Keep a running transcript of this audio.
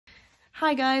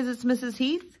Hi guys, it's Mrs.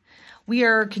 Heath. We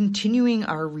are continuing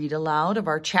our read aloud of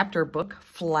our chapter book,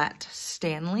 Flat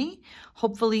Stanley.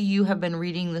 Hopefully you have been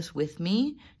reading this with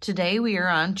me. Today we are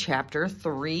on chapter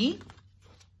 3,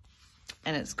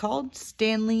 and it's called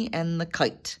Stanley and the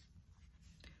Kite.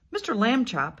 Mr.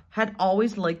 Lambchop had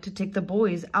always liked to take the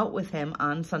boys out with him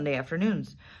on Sunday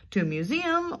afternoons to a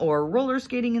museum or roller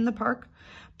skating in the park,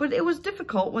 but it was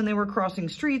difficult when they were crossing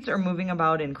streets or moving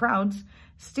about in crowds.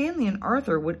 Stanley and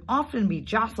Arthur would often be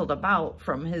jostled about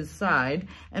from his side,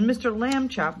 and Mr.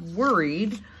 Lambchop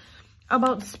worried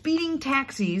about speeding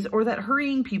taxis or that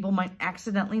hurrying people might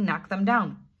accidentally knock them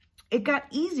down. It got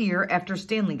easier after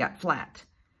Stanley got flat.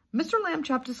 Mr.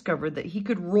 Lambchop discovered that he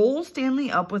could roll Stanley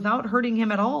up without hurting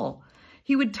him at all.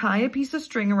 He would tie a piece of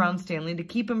string around Stanley to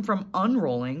keep him from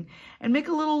unrolling and make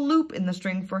a little loop in the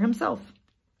string for himself.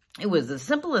 It was as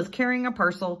simple as carrying a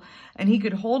parcel, and he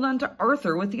could hold on to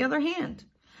Arthur with the other hand.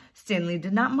 Stanley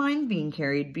did not mind being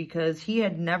carried because he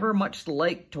had never much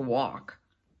liked to walk.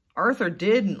 Arthur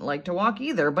didn't like to walk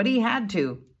either, but he had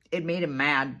to. It made him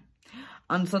mad.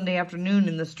 On Sunday afternoon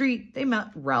in the street, they met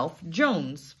Ralph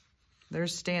Jones.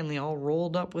 There's Stanley all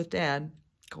rolled up with Dad,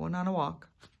 going on a walk.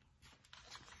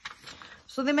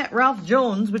 So they met Ralph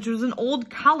Jones, which was an old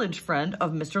college friend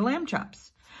of Mr.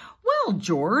 Lambchop's. "Well,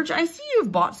 George, I see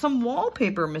you've bought some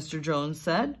wallpaper," Mr. Jones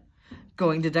said.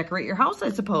 "Going to decorate your house,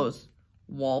 I suppose."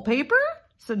 "Wallpaper?"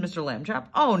 said Mr. Lambchop.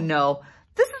 "Oh, no,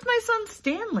 this is my son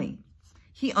Stanley."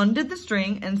 He undid the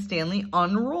string and Stanley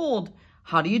unrolled.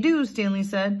 "How do you do?" Stanley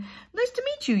said. "Nice to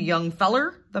meet you, young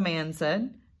feller," the man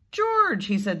said. "George,"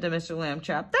 he said to Mr.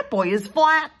 Lambchop, "that boy is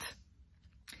flat."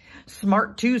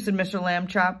 "Smart, too," said Mr.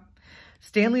 Lambchop.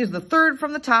 "Stanley is the third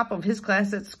from the top of his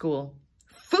class at school."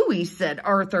 "Phooey," said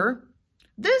Arthur.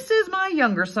 "This is my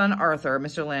younger son, Arthur,"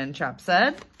 Mr. Lambchop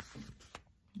said.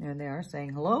 There they are saying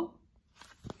hello.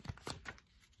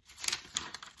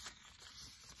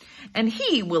 "And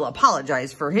he will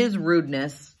apologize for his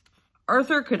rudeness."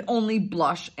 Arthur could only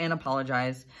blush and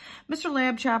apologize. Mr.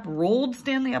 Lambchop rolled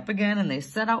Stanley up again, and they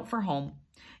set out for home.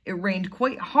 It rained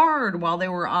quite hard while they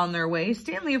were on their way.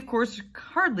 Stanley, of course,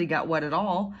 hardly got wet at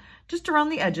all, just around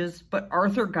the edges, but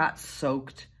Arthur got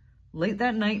soaked. Late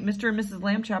that night, Mr. and Mrs.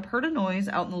 Lambchop heard a noise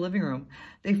out in the living room.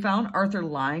 They found Arthur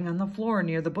lying on the floor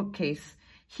near the bookcase.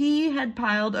 He had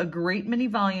piled a great many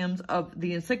volumes of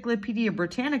the Encyclopedia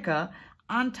Britannica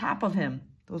on top of him.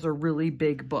 Those are really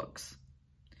big books.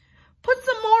 "Put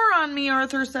some more on me,"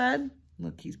 Arthur said.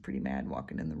 Look, he's pretty mad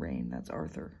walking in the rain. That's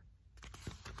Arthur.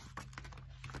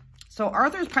 So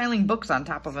Arthur's piling books on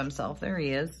top of himself. There he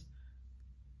is.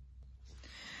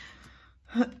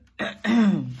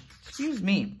 Excuse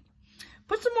me.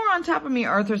 "Put some more on top of me,"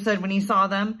 Arthur said when he saw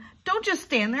them. "Don't just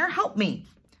stand there. Help me."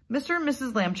 Mr. and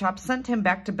Mrs. Lambchop sent him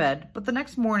back to bed, but the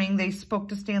next morning they spoke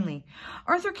to Stanley.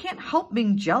 "Arthur can't help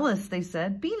being jealous," they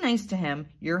said. "Be nice to him.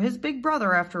 You're his big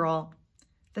brother after all."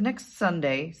 The next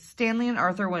Sunday, Stanley and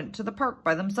Arthur went to the park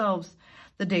by themselves.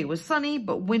 The day was sunny,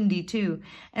 but windy too,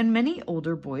 and many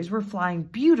older boys were flying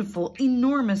beautiful,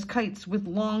 enormous kites with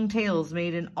long tails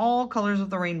made in all colors of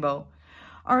the rainbow.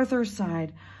 Arthur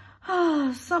sighed.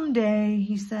 Someday,"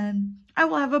 he said, "I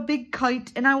will have a big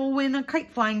kite, and I will win a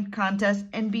kite flying contest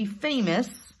and be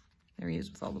famous." There he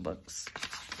is with all the books.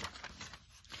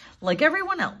 "Like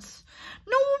everyone else.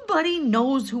 Nobody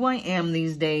knows who I am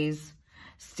these days."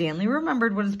 Stanley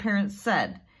remembered what his parents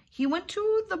said. He went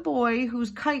to the boy whose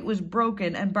kite was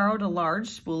broken and borrowed a large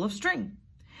spool of string.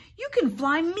 "You can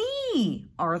fly me,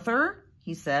 Arthur,"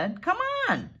 he said. "Come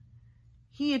on."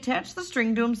 He attached the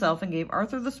string to himself and gave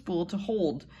Arthur the spool to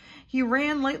hold. He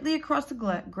ran lightly across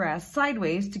the grass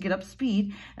sideways to get up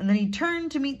speed, and then he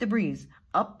turned to meet the breeze.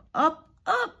 Up, up,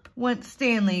 up went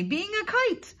Stanley, being a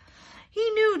kite. He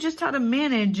knew just how to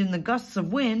manage in the gusts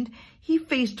of wind. He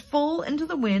faced full into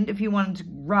the wind if he wanted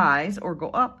to rise or go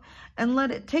up, and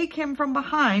let it take him from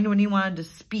behind when he wanted to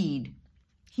speed.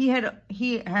 He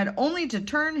had only to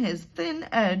turn his thin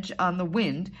edge on the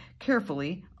wind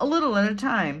carefully, a little at a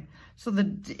time, so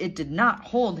that it did not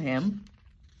hold him.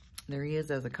 There he is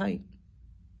as a kite.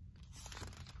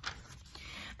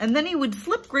 And then he would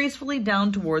slip gracefully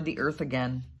down toward the earth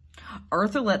again.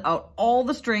 Arthur let out all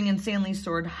the string, and Stanley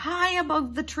soared high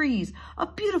above the trees, a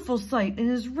beautiful sight in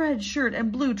his red shirt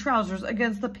and blue trousers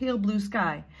against the pale blue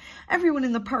sky. Everyone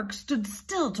in the park stood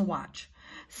still to watch.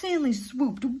 Stanley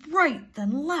swooped right,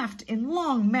 then left in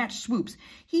long matched swoops.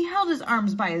 He held his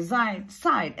arms by his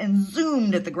side and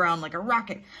zoomed at the ground like a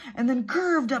rocket, and then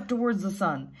curved up towards the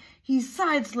sun. He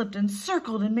side-slipped and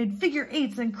circled and made figure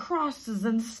eights and crosses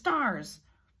and stars.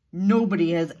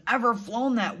 Nobody has ever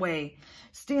flown that way.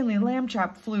 Stanley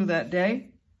Lambchop flew that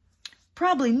day.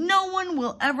 Probably no one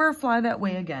will ever fly that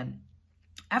way again.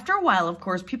 After a while, of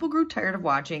course, people grew tired of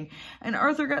watching, and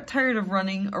Arthur got tired of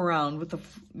running around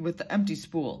with the empty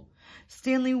spool.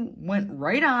 Stanley went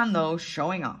right on, though,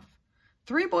 showing off.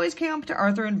 3 boys came up to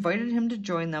Arthur and invited him to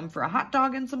join them for a hot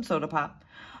dog and some soda pop.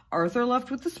 Arthur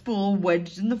left with the spool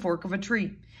wedged in the fork of a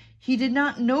tree. He did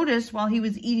not notice while he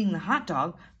was eating the hot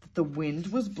dog that the wind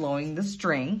was blowing the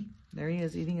string. There he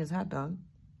is eating his hot dog.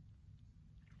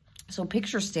 So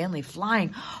picture Stanley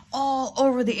flying all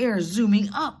over the air, zooming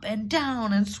up and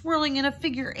down and swirling in a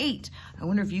figure 8. I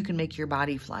wonder if you can make your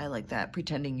body fly like that,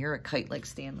 pretending you're a kite like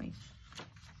Stanley.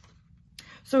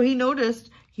 So he noticed,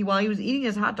 while he was eating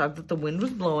his hot dog, that the wind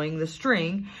was blowing the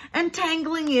string and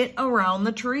tangling it around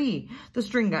the tree. The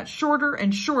string got shorter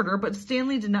and shorter, but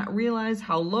Stanley did not realize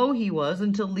how low he was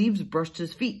until leaves brushed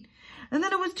his feet. And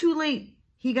then it was too late.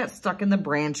 He got stuck in the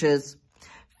branches.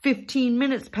 15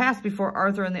 minutes passed before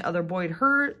Arthur and the other boys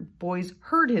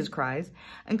heard his cries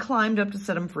and climbed up to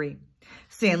set him free.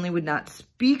 Stanley would not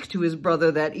speak to his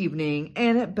brother that evening,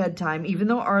 and at bedtime, even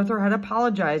though Arthur had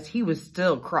apologized, he was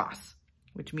still cross,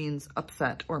 which means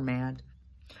upset or mad.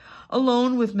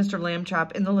 Alone with Mr.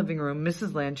 Lambchop in the living room,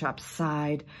 Mrs. Lambchop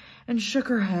sighed and shook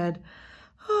her head.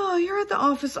 "Oh, you're at the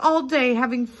office all day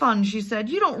having fun," she said.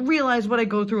 "You don't realize what I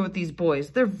go through with these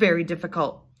boys. They're very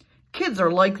difficult." "Kids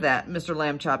are like that," Mr.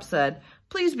 Lambchop said.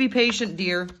 "Please be patient,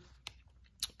 dear."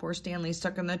 Poor Stanley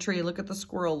stuck in the tree. Look at the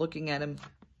squirrel looking at him.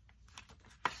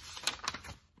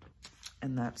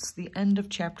 And that's the end of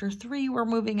chapter 3. We're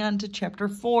moving on to chapter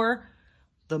 4,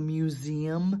 The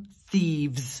Museum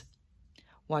Thieves.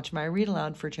 Watch my read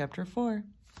aloud for chapter 4.